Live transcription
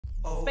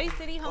Space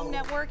City Home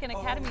Network and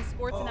Academy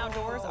Sports and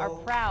Outdoors are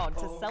proud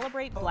to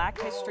celebrate Black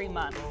History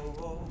Month.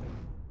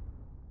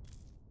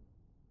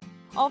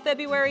 All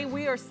February,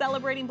 we are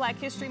celebrating Black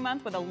History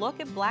Month with a look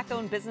at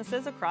Black-owned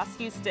businesses across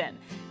Houston.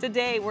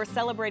 Today, we're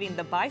celebrating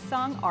the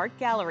Bisong Art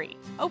Gallery.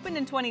 Opened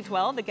in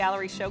 2012, the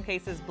gallery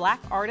showcases Black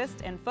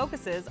artists and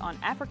focuses on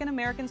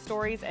African-American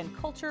stories and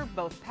culture,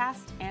 both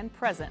past and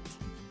present.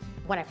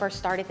 When I first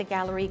started the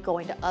gallery,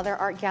 going to other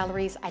art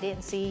galleries, I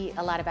didn't see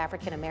a lot of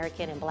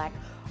African-American and Black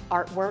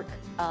artwork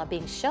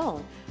being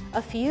shown.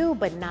 A few,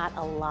 but not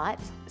a lot.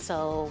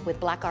 So with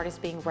Black artists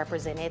being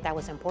represented, that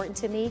was important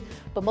to me.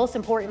 But most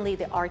importantly,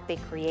 the art they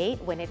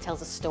create when it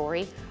tells a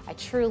story. I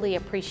truly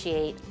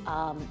appreciate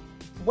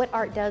what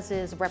art does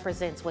is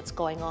represents what's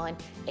going on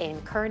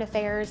in current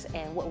affairs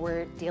and what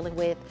we're dealing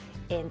with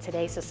in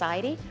today's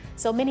society.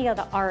 So many of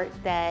the art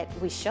that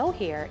we show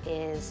here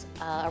is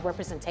a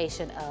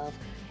representation of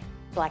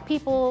Black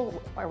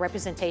people, a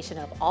representation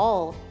of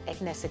all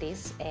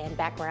ethnicities and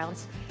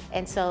backgrounds.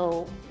 And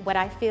so what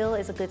I feel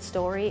is a good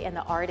story and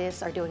the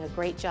artists are doing a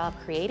great job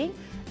creating,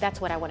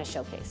 that's what I want to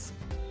showcase.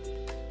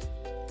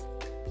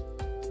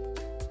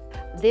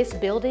 This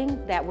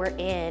building that we're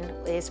in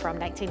is from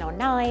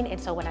 1909, and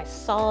so when I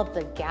saw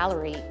the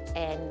gallery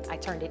and I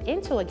turned it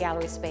into a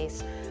gallery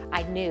space,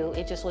 I knew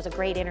it just was a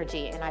great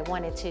energy, and I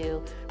wanted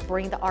to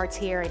bring the arts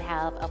here and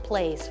have a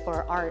place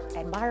for art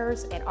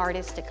admirers and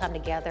artists to come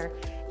together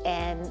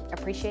and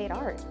appreciate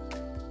art.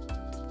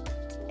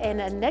 In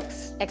the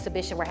next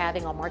exhibition we're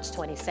having on March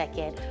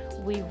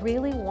 22nd, we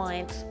really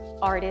want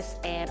artists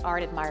and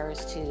art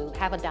admirers to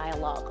have a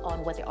dialogue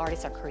on what the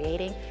artists are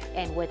creating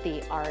and what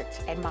the art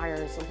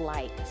admirers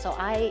like. So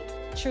I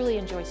truly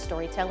enjoy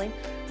storytelling.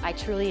 I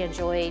truly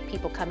enjoy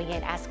people coming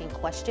in asking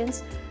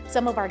questions.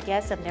 Some of our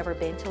guests have never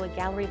been to a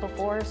gallery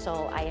before,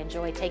 so I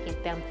enjoy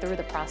taking them through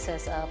the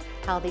process of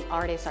how the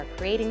artists are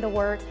creating the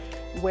work,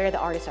 where the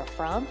artists are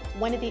from.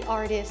 One of the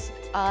artists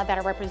that I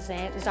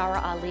represent,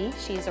 Zara Ali,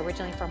 she's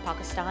originally from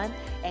Pakistan,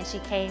 and she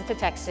came to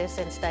Texas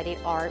and studied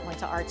art, went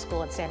to art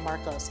school in San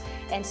Marcos.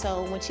 And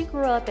so when she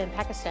grew up in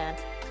Pakistan,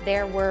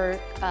 there were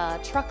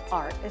truck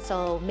art, and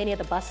so many of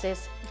the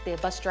buses, the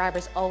bus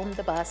drivers owned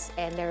the bus,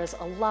 and there's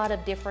a lot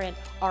of different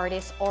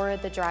artists, or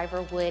the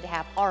driver would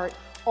have art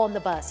on the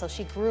bus. So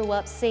she grew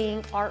up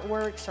seeing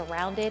artwork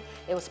surrounded.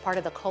 It was part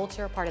of the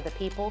culture, part of the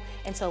people.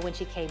 And so when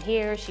she came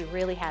here, she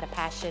really had a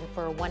passion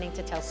for wanting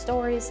to tell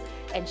stories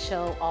and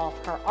show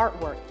off her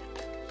artwork.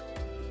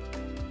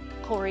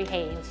 Corey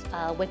Haynes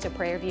went to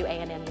Prairie View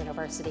A&M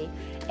University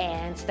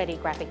and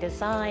studied graphic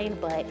design,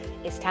 but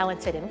is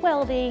talented in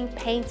welding,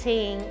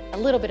 painting, a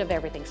little bit of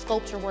everything,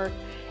 sculpture work.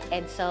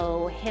 And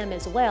so him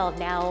as well,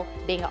 now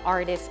being an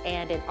artist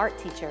and an art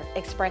teacher,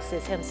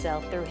 expresses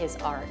himself through his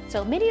art.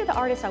 So many of the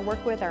artists I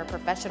work with are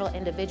professional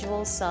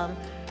individuals, some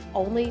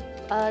only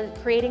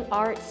creating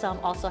art, some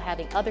also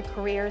having other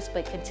careers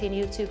but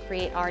continue to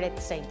create art at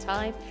the same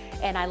time.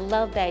 And I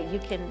love that you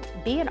can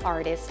be an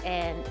artist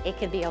and it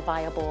can be a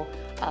viable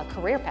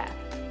career path.